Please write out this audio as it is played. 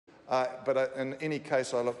But in any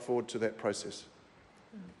case, I look forward to that process.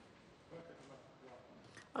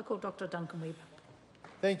 I call Dr. Duncan Webb.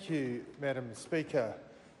 Thank you, Madam Speaker.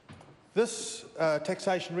 This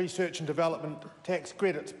Taxation, Research and Development Tax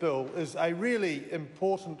Credits Bill is a really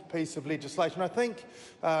important piece of legislation. I think,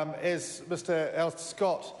 as Mr Alistair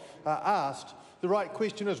Scott asked, the right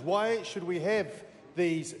question is why should we have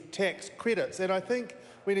these tax credits? And I think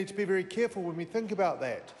we need to be very careful when we think about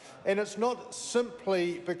that. And it's not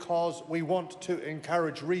simply because we want to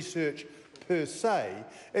encourage research per se,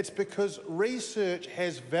 it's because research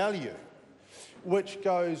has value which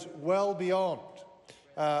goes well beyond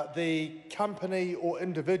the company or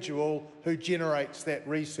individual who generates that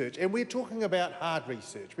research. And we're talking about hard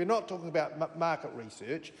research. We're not talking about market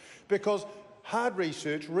research, because hard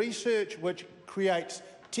research, research which creates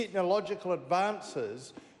technological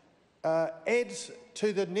advances, adds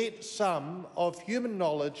to the net sum of human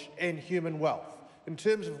knowledge and human wealth. In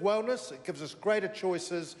terms of wellness, it gives us greater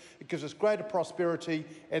choices, it gives us greater prosperity,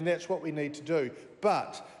 and that's what we need to do.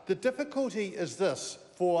 But the difficulty is this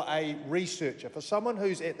for a researcher, for someone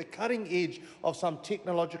who's at the cutting edge of some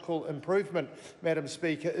technological improvement, Madam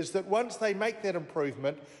Speaker, is that once they make that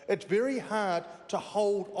improvement, it's very hard to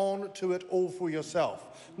hold on to it all for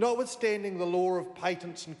yourself. Notwithstanding the law of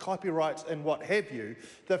patents and copyrights and what have you,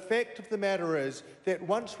 the fact of the matter is that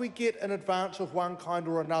once we get an advance of one kind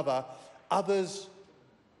or another, others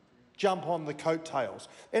jump on the coattails.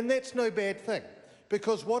 And that's no bad thing,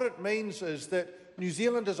 because what it means is that New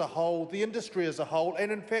Zealand as a whole, the industry as a whole,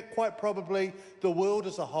 and in fact quite probably the world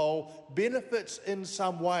as a whole, benefits in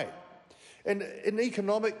some way. And in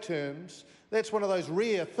economic terms, that's one of those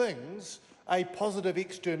rare things, a positive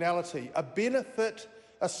externality, a benefit,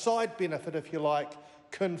 a side benefit if you like,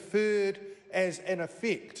 conferred as an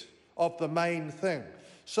effect of the main thing.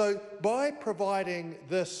 So by providing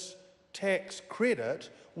this tax credit,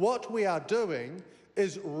 what we are doing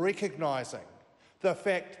is recognising the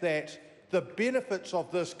fact that the benefits of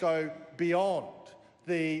this go beyond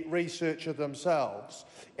the researcher themselves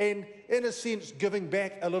and, in a sense, giving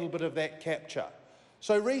back a little bit of that capture.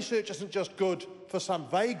 So research isn't just good for some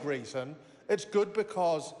vague reason, it's good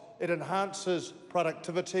because it enhances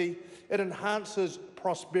productivity, it enhances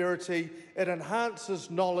prosperity, it enhances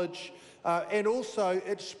knowledge, and also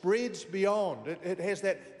it spreads beyond. It has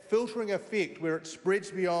that filtering effect where it spreads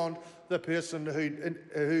beyond the person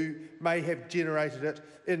who may have generated it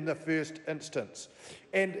in the first instance.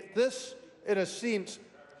 And this, in a sense,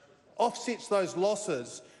 offsets those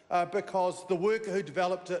losses because the worker who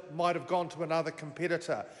developed it might have gone to another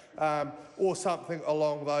competitor or something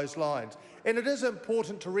along those lines. And it is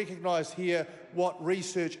important to recognise here what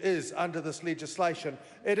research is under this legislation.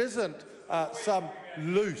 It isn't some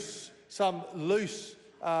loose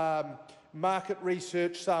market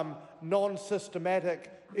research, some non-systematic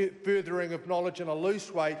furthering of knowledge in a loose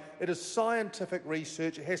way. It is scientific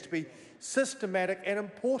research. It has to be systematic, and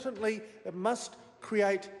importantly, it must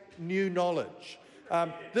create new knowledge.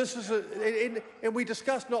 And we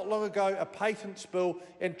discussed not long ago a patents bill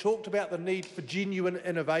and talked about the need for genuine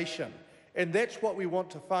innovation. And that's what we want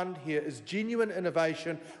to fund here, is genuine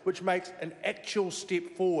innovation which makes an actual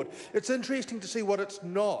step forward. It's interesting to see what it's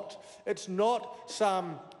not. It's not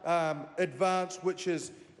some advance which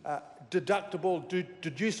is deductible,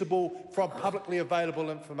 deducible from publicly available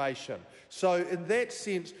information. So in that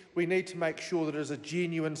sense, we need to make sure that it is a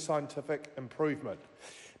genuine scientific improvement.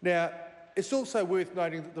 Now, it's also worth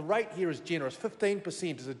noting that the rate here is generous.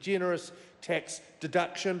 15% is a generous tax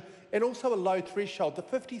deduction and also a low threshold. The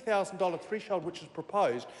 $50,000 threshold which is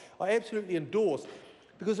proposed, I absolutely endorse,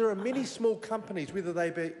 because there are many small companies, whether they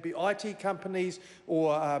be IT companies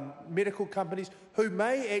or medical companies, who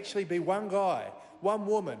may actually be one guy, one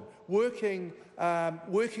woman, working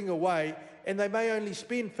away, and they may only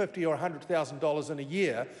spend $50,000 or $100,000 in a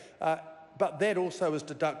year, but that also is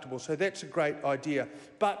deductible, so that's a great idea.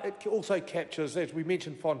 But it also captures, as we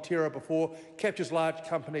mentioned Fonterra before, captures large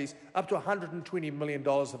companies up to $120 million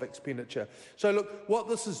of expenditure. So look, what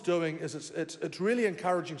this is doing is it's really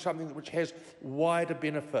encouraging something which has wider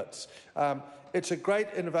benefits. It's a great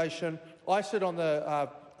innovation. I sit on the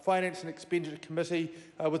Finance and Expenditure Committee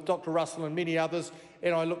with Dr Russell and many others,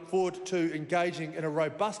 and I look forward to engaging in a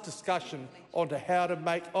robust discussion onto how to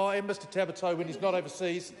make... I am Mr Tabato when he's not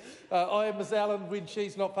overseas. I am Ms Allen when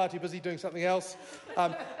she's not far too busy doing something else.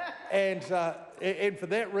 And for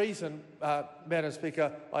that reason, Madam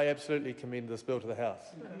Speaker, I absolutely commend this bill to the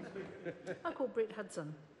House. I call Brett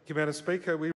Hudson. Thank you, Madam Speaker.